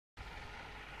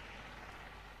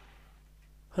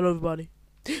Hello, everybody.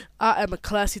 I am a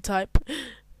classy type.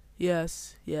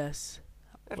 Yes, yes.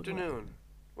 Afternoon.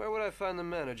 Where would I find the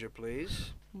manager,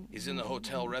 please? He's in the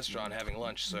hotel restaurant having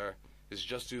lunch, sir. It's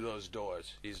just through those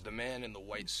doors. He's the man in the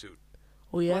white suit.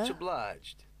 Oh, yeah? Much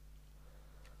obliged.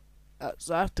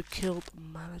 So I have to kill the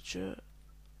manager.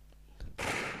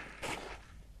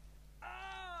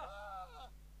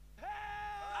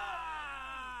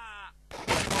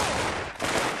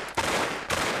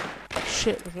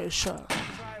 Shit, I'm getting shot.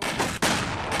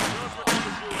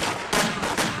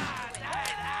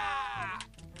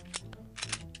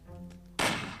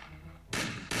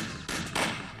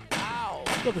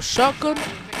 You have a shotgun?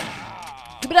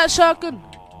 Give me that shotgun!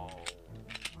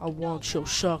 I want your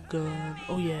shotgun.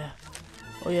 Oh yeah.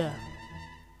 Oh yeah.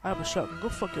 I have a shotgun. Go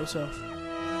fuck yourself.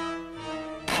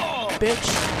 Bitch.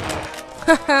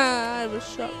 Haha, I have a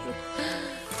shotgun.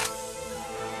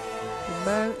 The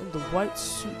man in the white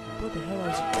suit. What the hell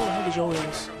is it? What the hell is your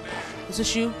ass? Is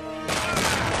this you?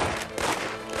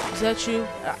 Is that you?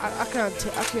 I can't.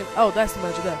 Oh, that's the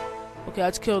manager there. Okay, I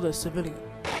just killed a civilian.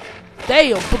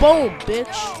 Damn, boom,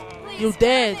 bitch. You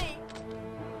dead.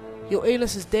 Your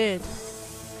anus is dead.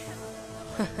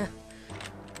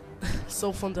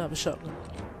 So fun to have a shotgun.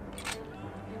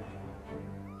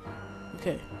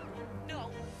 Okay.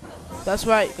 That's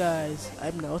right, guys.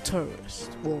 I'm now a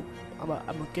terrorist. Well, I'm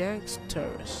a gangster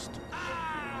terrorist.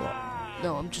 Well,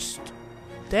 no, I'm just...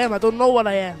 Damn, I don't know what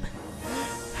I am.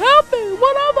 Help me!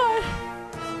 What am I?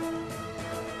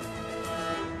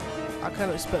 I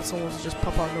can't expect someone to just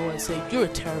pop out of nowhere and say, "You're a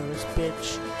terrorist,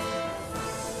 bitch."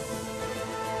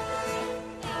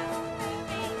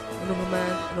 Another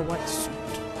man in a white suit.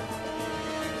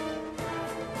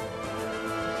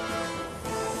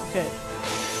 Okay.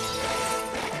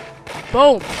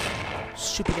 Boom!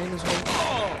 Stupid English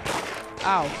hole.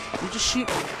 Ow. You just shoot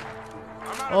me.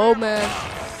 Oh man.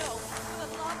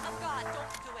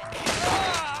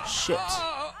 Shit.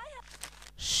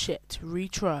 Shit.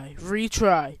 Retry.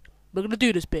 Retry. We're gonna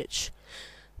do this, bitch.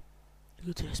 We're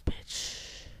gonna do this,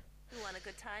 bitch. You want a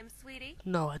good time, sweetie?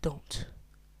 No, I don't.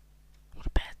 I want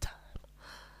a bad time.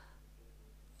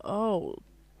 Oh.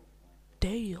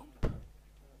 Damn.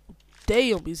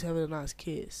 Damn, he's having a nice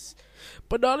kiss.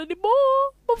 But not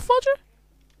anymore, motherfucker.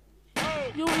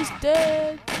 Yo, he's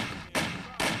dead.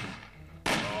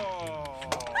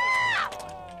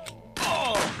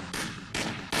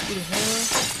 See the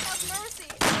hair?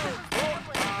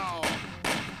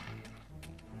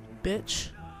 Bitch,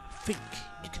 think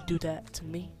you can do that to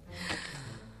me?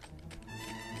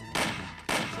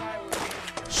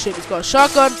 Shit, he's got a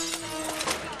shotgun.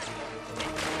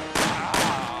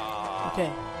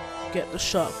 Okay, get the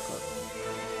shotgun.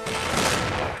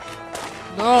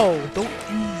 No, don't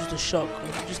use the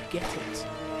shotgun, just get it.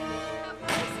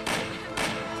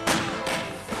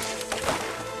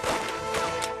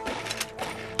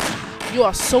 You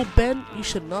are so bent, you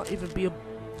should not even be a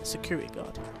security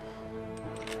guard.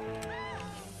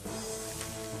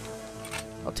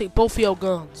 I'll take both of your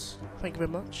guns. Thank you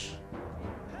very much.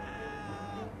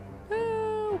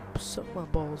 Help, suck my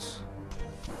balls,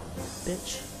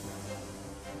 bitch.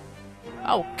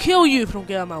 I'll kill you if you don't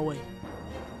get out of my way.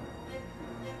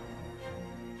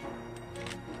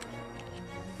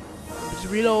 Just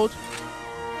reload.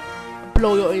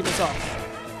 Blow your anus off.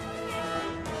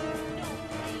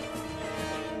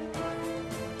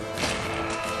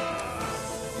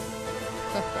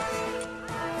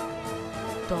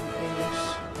 Dumb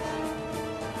anus.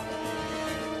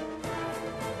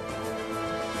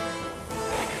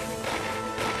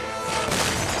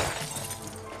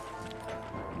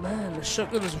 Man, the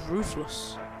shotgun is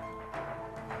ruthless.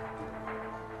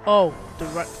 Oh,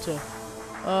 director.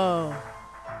 Oh.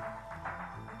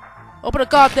 Open the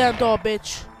goddamn door,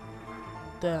 bitch.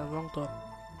 Damn, wrong door.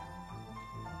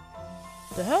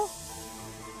 The hell?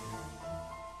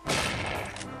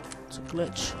 It's a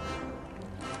glitch.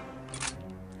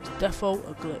 It's defo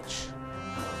a glitch.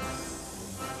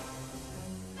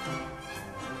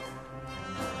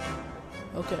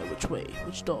 Okay, which way?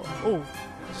 Which door? Oh,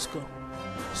 let's go.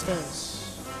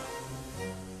 Stairs.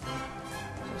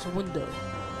 There's a window.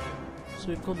 So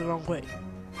we've gone the wrong way.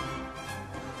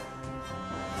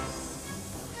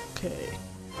 Okay.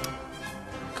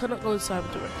 Cannot go inside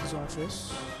the director's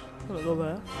office. Cannot go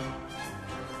there.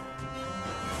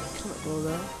 Cannot go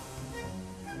there.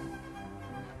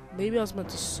 Maybe I was meant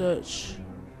to search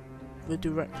the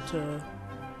director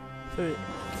for a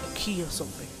key or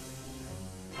something.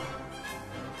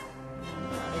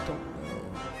 I don't know.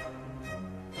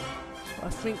 I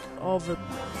think all the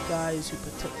guys who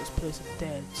protect this place are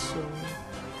dead, so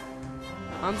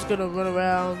I'm just gonna run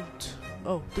around.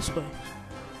 Oh, this way.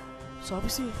 So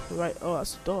obviously, right? Oh,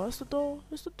 that's the door. That's the door.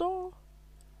 That's the door.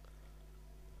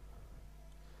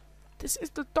 This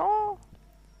is the door.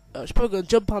 She's probably gonna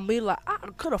jump on me like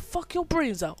I'm gonna fuck your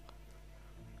brains out.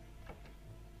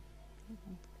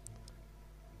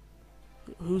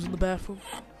 Who's in the bathroom?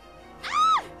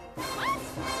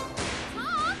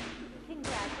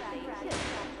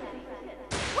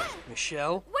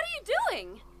 Michelle? What are you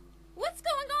doing? What's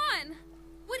going on?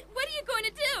 What are you going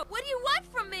to do? What do you want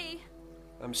from me?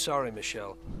 I'm sorry,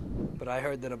 Michelle, but I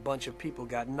heard that a bunch of people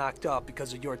got knocked off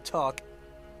because of your talk,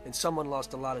 and someone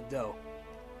lost a lot of dough.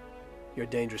 You're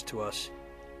dangerous to us.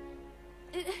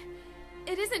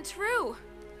 It isn't true.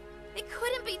 It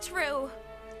couldn't be true.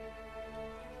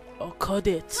 Or could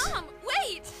it? Tom,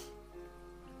 wait!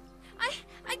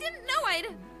 I didn't know I'd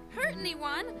hurt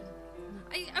anyone.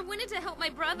 I wanted to help my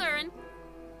brother and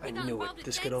I knew it.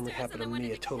 This could only happen to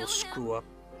me, a total screw-up.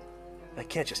 I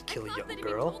can't just kill a young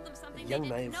girl. A young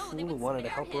naive fool who wanted to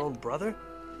help her own brother?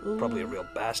 Probably a real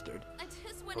bastard.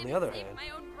 On the other hand,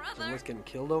 is it worth getting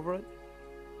killed over it?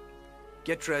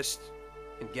 Get dressed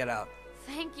and get out.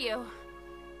 Thank you.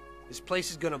 This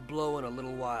place is gonna blow in a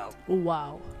little while. Oh,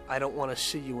 wow. I don't want to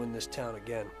see you in this town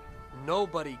again.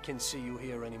 Nobody can see you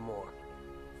here anymore.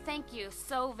 Thank you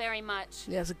so very much.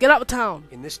 Yeah, so get out of town.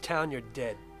 In this town, you're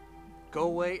dead. Go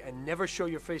away and never show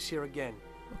your face here again.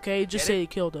 Okay, just say you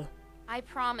killed her. I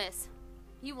promise.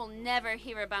 You will never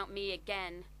hear about me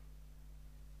again.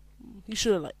 You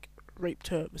should have like raped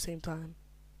her at the same time.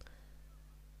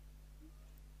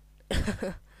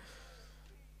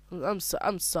 I'm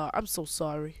sorry. I'm so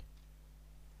sorry.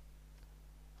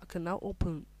 I can now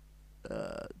open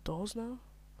doors now.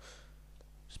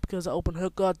 Just because I opened her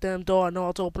goddamn door, I know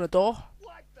how to open a door.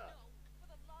 What the? No, for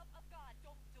the love of God,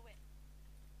 don't do it.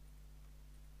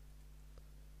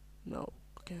 No,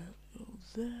 can't go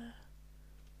there.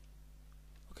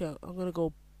 Okay, I'm gonna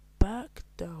go back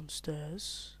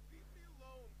downstairs. Leave me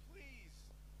alone, please.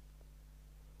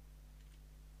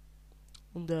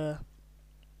 And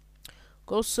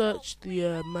go search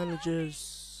the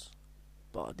manager's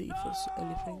body for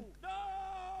anything.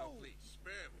 No, please,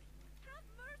 spare me. Have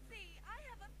mercy. I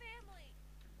have a family.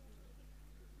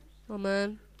 Oh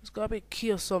man, there's gotta be a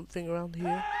key or something around here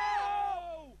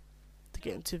No! to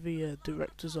get into the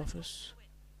director's office.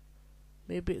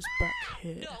 Maybe it's back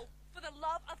here. No, for the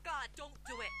love of God, don't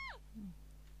do it.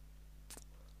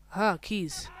 Ah,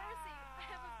 keys. Mercy. I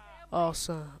have a family.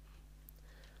 Awesome.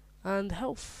 And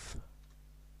health.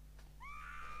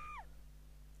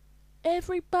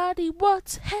 Everybody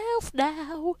wants health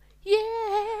now. Yeah.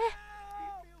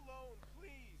 Leave me alone,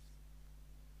 please.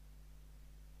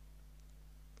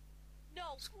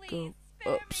 No, Go please,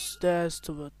 spare me. upstairs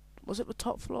to the. Was it the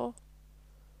top floor?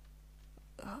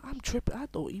 I'm tripping. I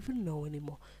don't even know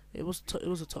anymore. It was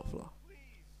a top floor.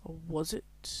 Or was it?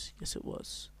 Yes, it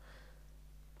was.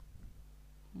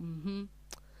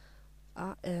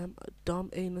 I am a dumb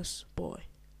anus boy.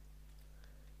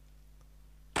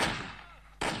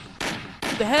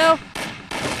 Who the hell?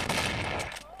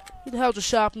 Who the hell just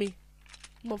shot me?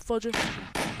 Motherfucker.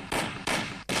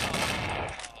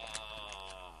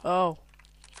 Oh.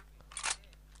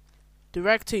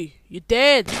 Directy, you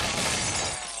dead.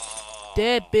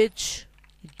 Dead, bitch.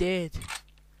 You dead.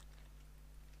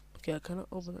 Okay, I cannot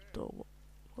open that door.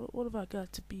 What have I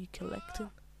got to be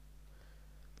collecting?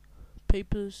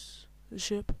 Papers and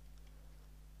shit.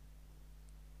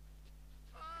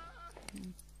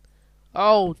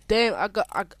 Oh damn! I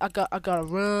gotta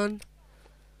run.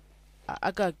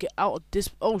 I gotta get out of this.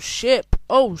 Oh shit!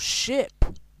 Oh shit!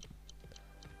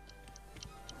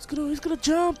 He's gonna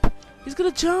jump. He's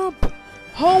gonna jump.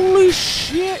 Holy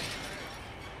shit!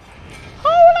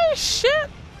 Holy shit!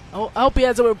 Oh, I hope he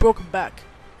has a broken back.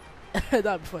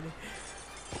 That'd be funny.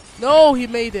 No, he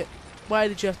made it. Why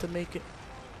did you have to make it?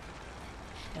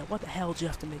 Yeah, what the hell did you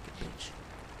have to make it, bitch?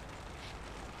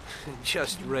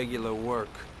 Just regular work.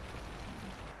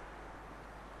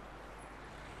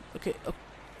 Okay.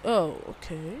 Oh,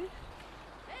 okay.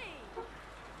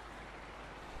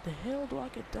 The hell do I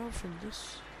get down from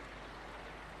this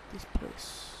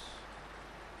place?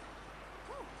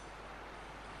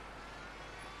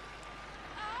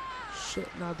 Shit!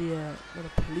 Now the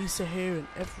police are here and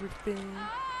everything.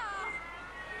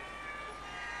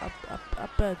 I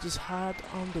better just hide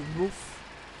on the roof,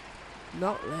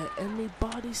 not let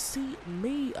anybody see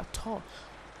me at all.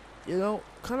 You know,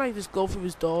 can't I just go through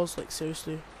his doors? Like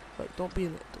seriously, like don't be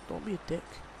a dick.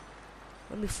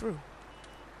 Let me through.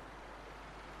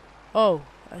 Oh,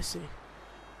 I see.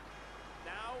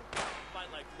 Now,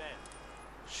 fight like men.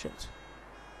 Shit.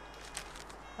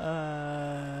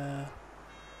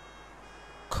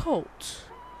 Coat.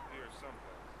 Here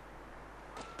someplace.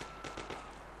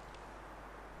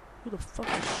 Who the fuck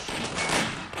is shooting?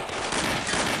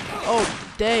 Oh,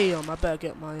 damn. I better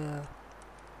get my, Ooh,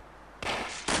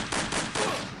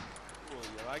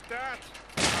 you like that?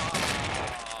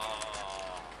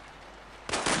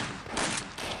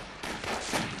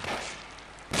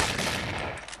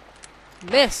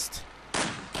 Missed.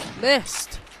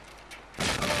 Missed.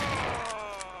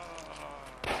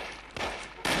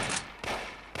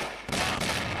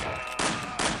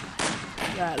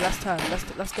 Yeah, last time.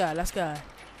 Last guy.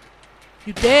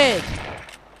 You dead.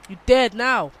 You dead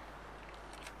now.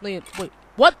 Wait,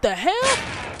 what the hell?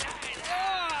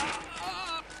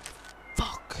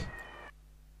 Fuck.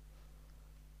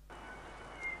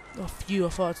 Oh, phew, I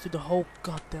thought I had to do the whole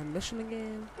goddamn mission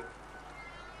again.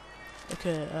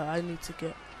 Okay, I need to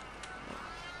get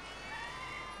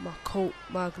my Colt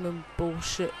Magnum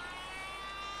bullshit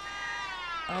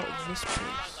out of this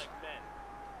place.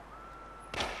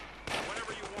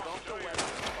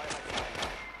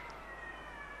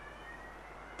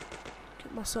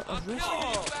 Get myself a wrist.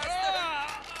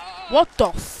 What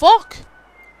the fuck?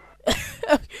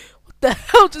 What the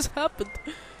hell just happened?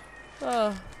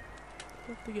 I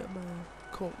have to get my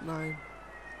Colt 9,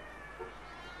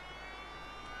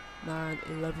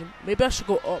 11. Maybe I should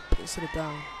go up instead of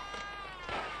down.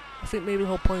 I think maybe the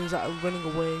whole point is that I'm running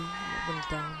away, not running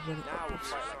down, running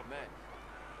upwards.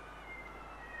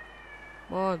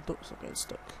 Come on, don't stop getting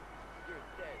stuck.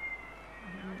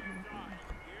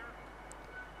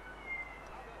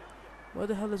 Where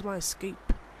the hell is my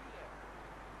escape?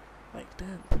 Like,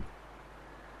 damn.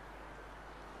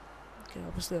 Okay,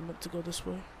 obviously I meant to go this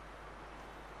way.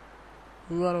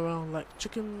 Run around like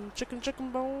chicken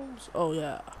bones. Oh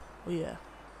yeah, oh yeah.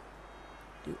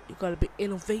 You gotta be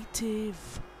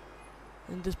innovative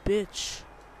in this bitch.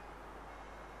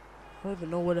 I don't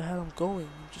even know where the hell I'm going.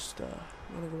 I'm just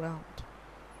running around.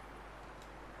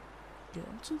 Get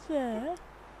onto there.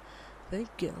 Then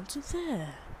get onto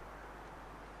there.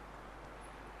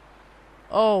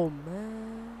 Oh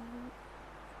man.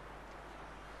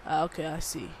 Okay, I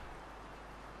see.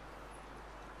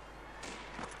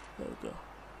 There we go.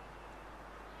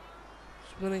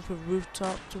 Just running from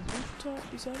rooftop to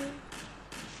rooftop, is that it?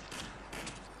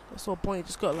 That's the whole point, you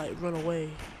just gotta like run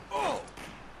away. Oh!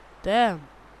 Damn!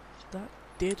 That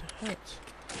did hurt.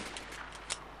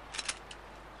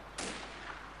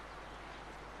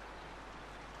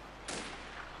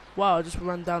 Wow, I just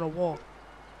ran down a wall.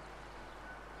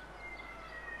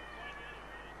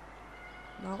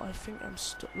 Now I think I'm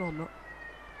stuck. No, I'm not.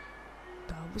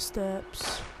 Down the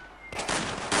steps.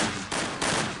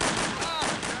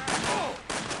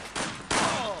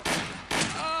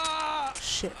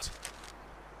 Shit.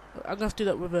 I'm gonna have to do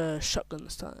that with a shotgun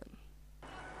this time.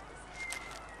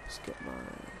 Let's get my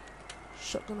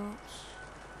shotgun out.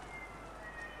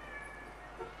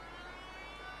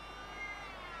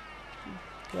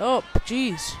 Get up,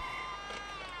 jeez.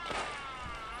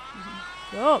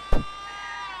 Get up.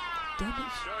 Damn it.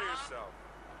 Show yourself.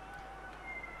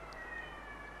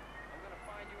 I'm gonna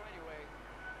find you anyway.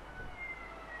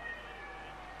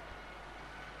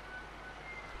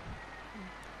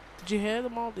 Did you hear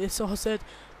them all? They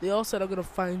all said I'm gonna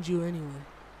find you anyway.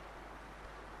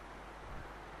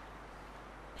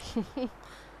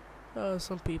 Oh,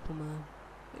 some people, man,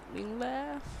 make me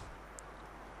laugh.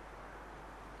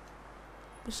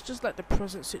 It's just like the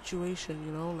present situation,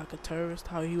 you know, like a terrorist,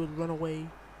 how he would run away.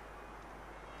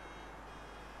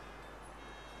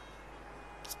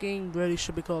 This game really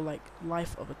should be called like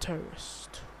Life of a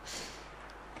Terrorist.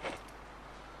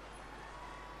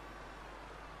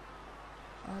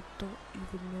 I don't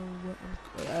even know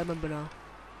what I remember now.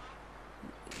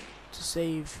 To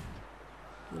save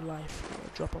your life,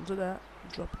 drop onto that,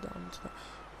 drop it down to that.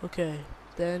 Okay,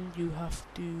 then you have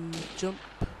to jump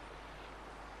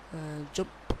and jump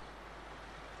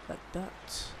like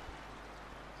that.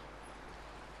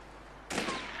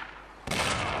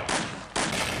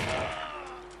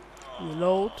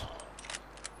 Reload.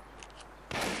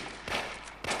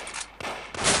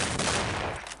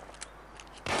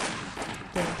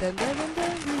 Then reload.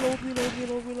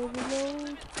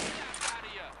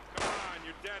 Come on,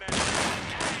 you're dead end.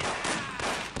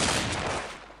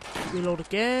 Reload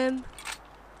again.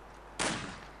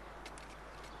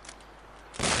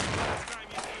 Last time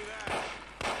you do that.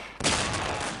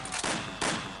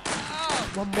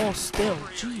 One more still.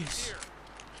 Jeez.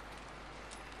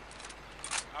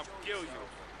 I'll kill you.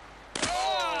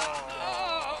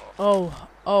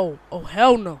 Oh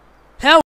hell no.